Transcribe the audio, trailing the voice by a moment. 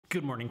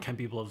Good morning, kind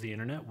people of the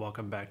internet.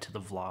 Welcome back to the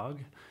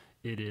vlog.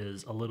 It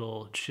is a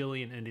little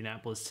chilly in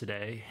Indianapolis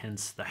today,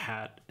 hence the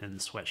hat and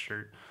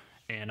sweatshirt.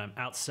 And I'm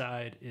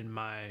outside in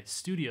my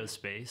studio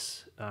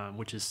space,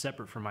 which is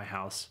separate from my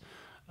house.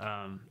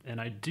 And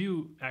I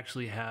do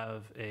actually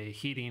have a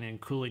heating and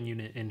cooling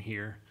unit in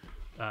here,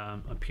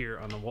 up here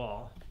on the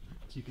wall,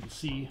 as you can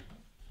see.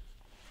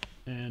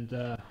 And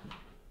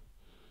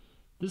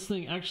this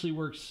thing actually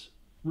works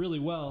really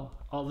well,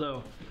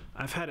 although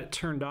I've had it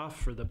turned off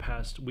for the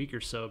past week or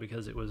so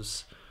because it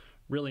was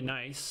really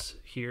nice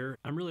here.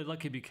 I'm really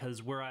lucky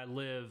because where I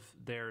live,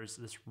 there's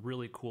this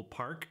really cool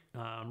park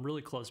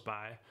really close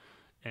by,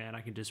 and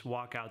I can just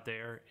walk out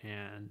there,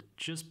 and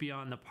just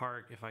beyond the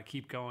park, if I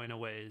keep going a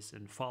ways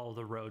and follow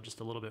the road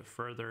just a little bit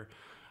further,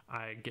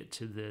 I get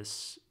to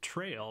this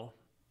trail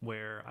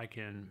where I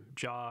can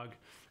jog,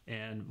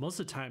 and most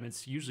of the time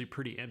it's usually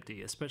pretty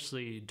empty,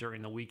 especially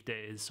during the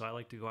weekdays. So I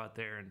like to go out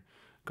there and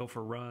go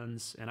for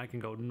runs, and I can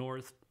go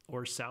north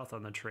or south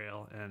on the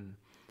trail, and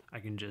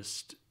I can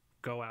just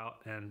go out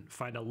and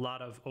find a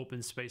lot of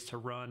open space to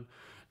run,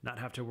 not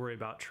have to worry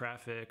about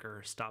traffic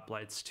or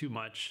stoplights too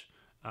much.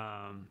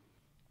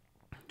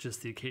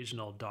 Just the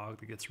occasional dog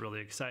that gets really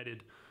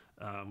excited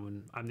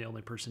when I'm the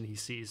only person he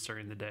sees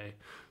during the day.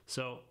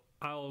 So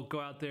I'll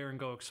go out there and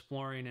go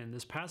exploring, and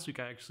this past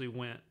week I actually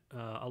went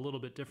a little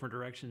bit different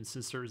direction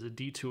since there was a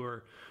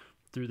detour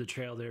through the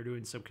trail. They were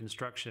doing some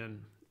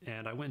construction,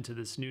 and I went to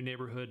this new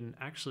neighborhood and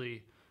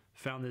actually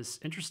found this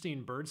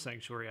interesting bird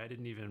sanctuary I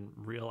didn't even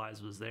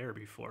realize was there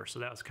before, so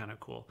that was kind of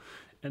cool.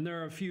 And there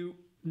are a few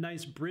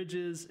nice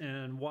bridges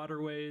and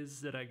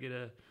waterways that I get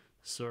to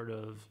sort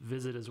of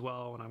visit as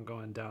well when I'm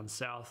going down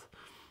south.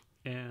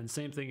 And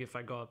same thing if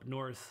I go up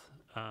north,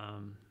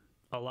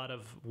 a lot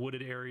of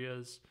wooded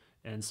areas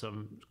and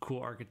some cool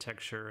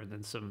architecture, and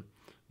then some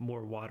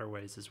more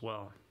waterways as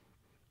well.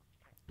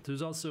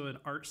 There's also an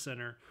art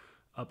center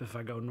up if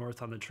I go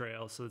north on the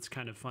trail, so it's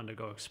kind of fun to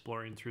go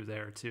exploring through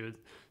there to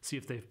see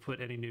if they've put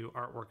any new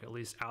artwork at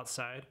least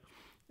outside.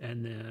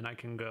 And then I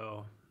can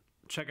go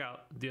check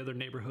out the other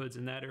neighborhoods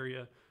in that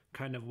area,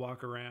 kind of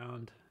walk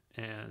around,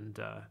 and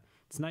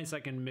it's nice I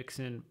can mix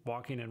in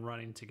walking and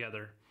running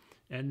together.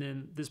 And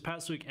then this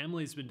past week,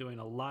 Emily's been doing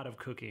a lot of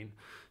cooking,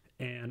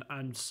 and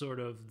I'm sort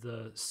of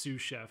the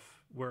sous chef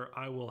where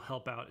I will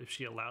help out if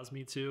she allows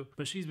me to.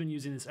 But she's been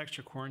using this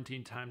extra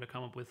quarantine time to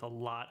come up with a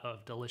lot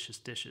of delicious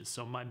dishes.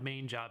 So my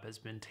main job has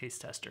been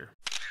taste tester.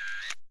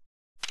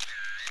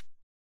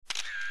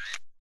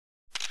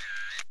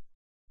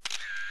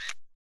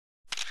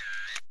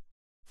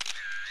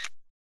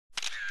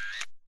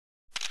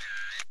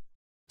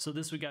 So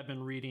this week I've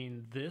been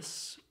reading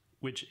this,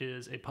 which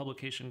is a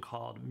publication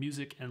called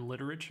Music and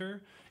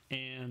Literature,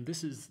 and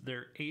this is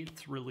their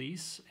 8th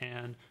release,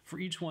 and for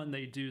each one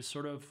they do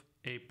sort of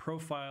a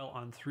profile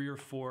on 3 or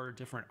 4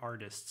 different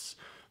artists.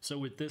 So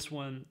with this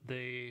one,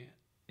 they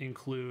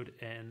include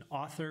an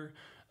author,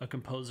 a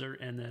composer,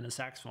 and then a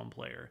saxophone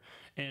player.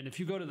 And if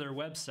you go to their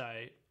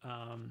website,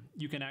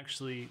 you can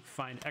actually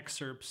find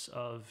excerpts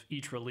of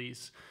each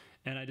release.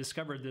 And I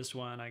discovered this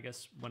one, I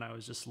guess, when I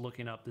was just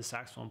looking up the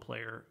saxophone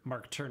player,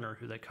 Mark Turner,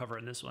 who they cover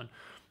in this one.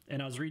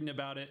 And I was reading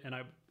about it, and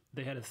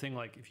they had a thing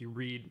like if you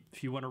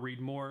want to read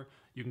more,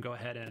 you can go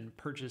ahead and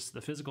purchase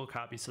the physical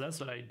copy. So that's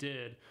what I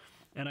did.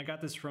 And I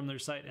got this from their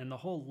site, and the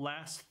whole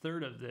last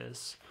third of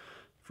this,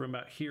 from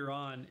about here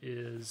on,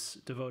 is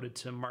devoted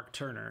to Mark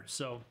Turner.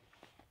 So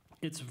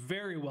it's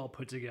very well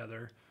put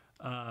together,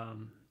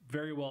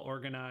 very well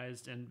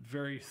organized, and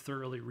very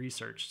thoroughly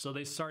researched. So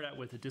they start out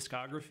with a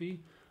discography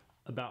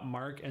about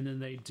Mark, and then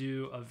they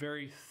do a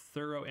very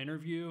thorough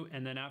interview,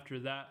 and then after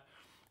that,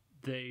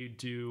 they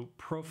do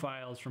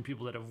profiles from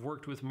people that have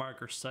worked with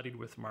Mark or studied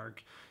with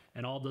Mark,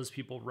 and all those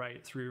people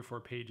write 3 or 4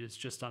 pages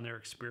just on their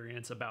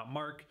experience about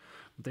Mark,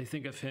 what they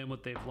think of him,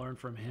 what they've learned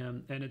from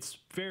him, and it's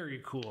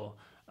very cool.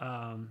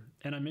 And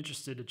I'm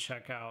interested to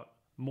check out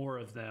more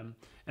of them.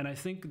 And I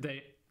think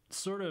they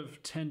sort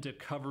of tend to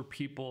cover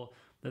people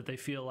that they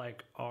feel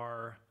like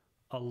are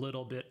a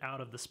little bit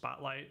out of the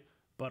spotlight,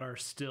 but are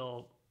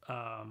still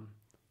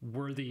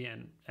worthy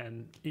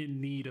and in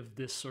need of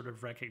this sort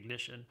of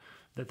recognition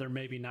that they're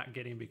maybe not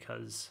getting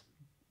because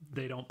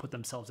they don't put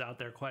themselves out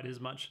there quite as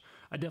much.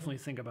 I definitely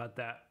think about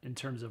that in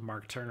terms of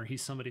Mark Turner.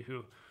 He's somebody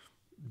who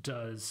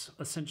does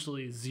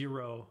essentially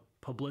zero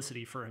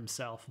publicity for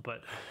himself,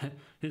 but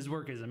his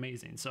work is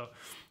amazing. So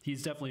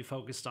he's definitely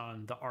focused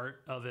on the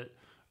art of it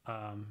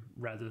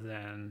rather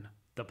than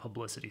the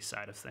publicity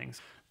side of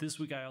things. This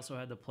week I also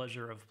had the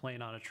pleasure of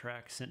playing on a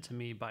track sent to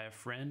me by a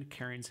friend,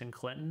 Carrington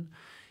Clinton.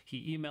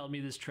 He emailed me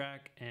this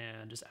track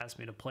and just asked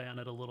me to play on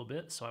it a little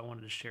bit, so I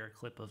wanted to share a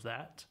clip of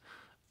that.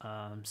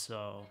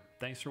 So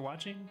thanks for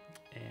watching,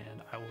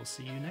 and I will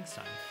see you next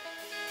time.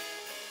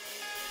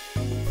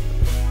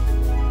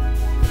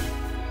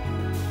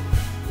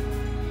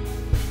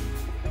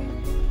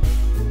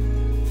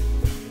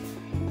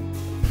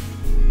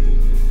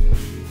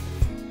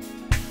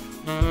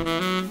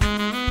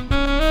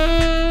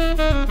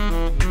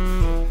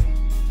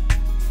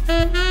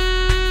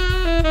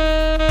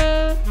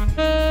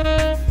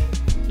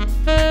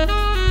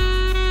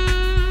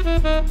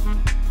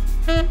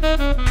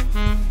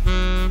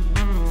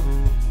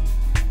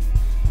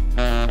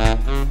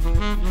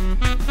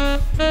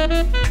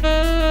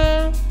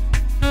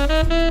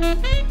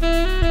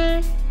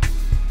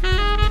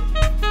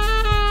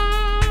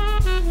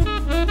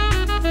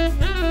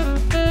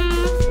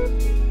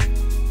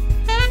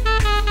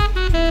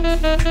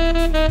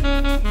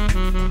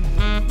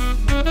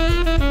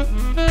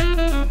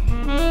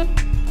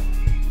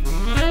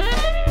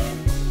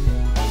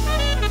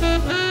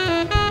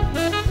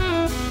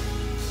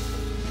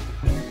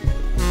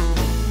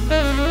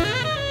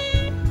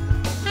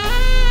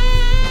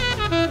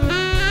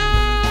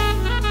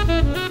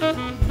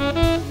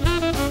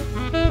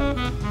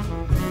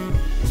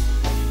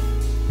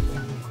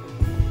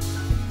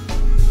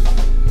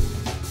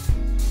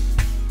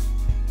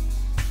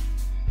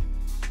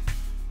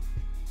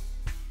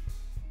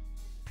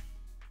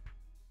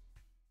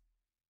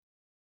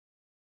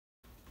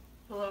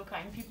 Hello,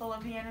 kind people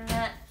of the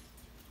internet.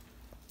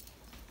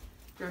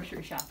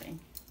 Grocery shopping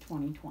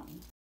 2020.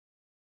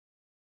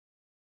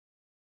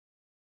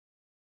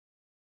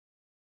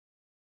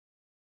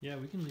 Yeah,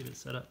 we can leave it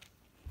set up.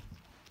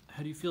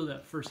 How do you feel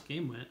that first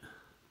game went?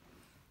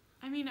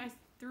 I mean, I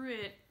threw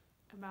it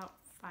about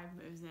 5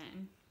 moves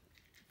in.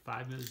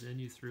 5 moves in,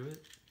 you threw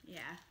it?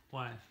 Yeah.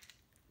 Why?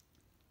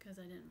 Because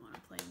I didn't want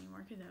to play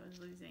anymore because I was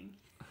losing.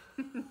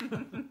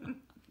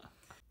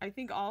 I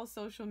think all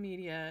social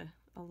media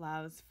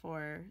allows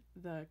for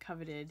the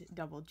coveted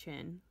double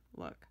chin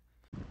look.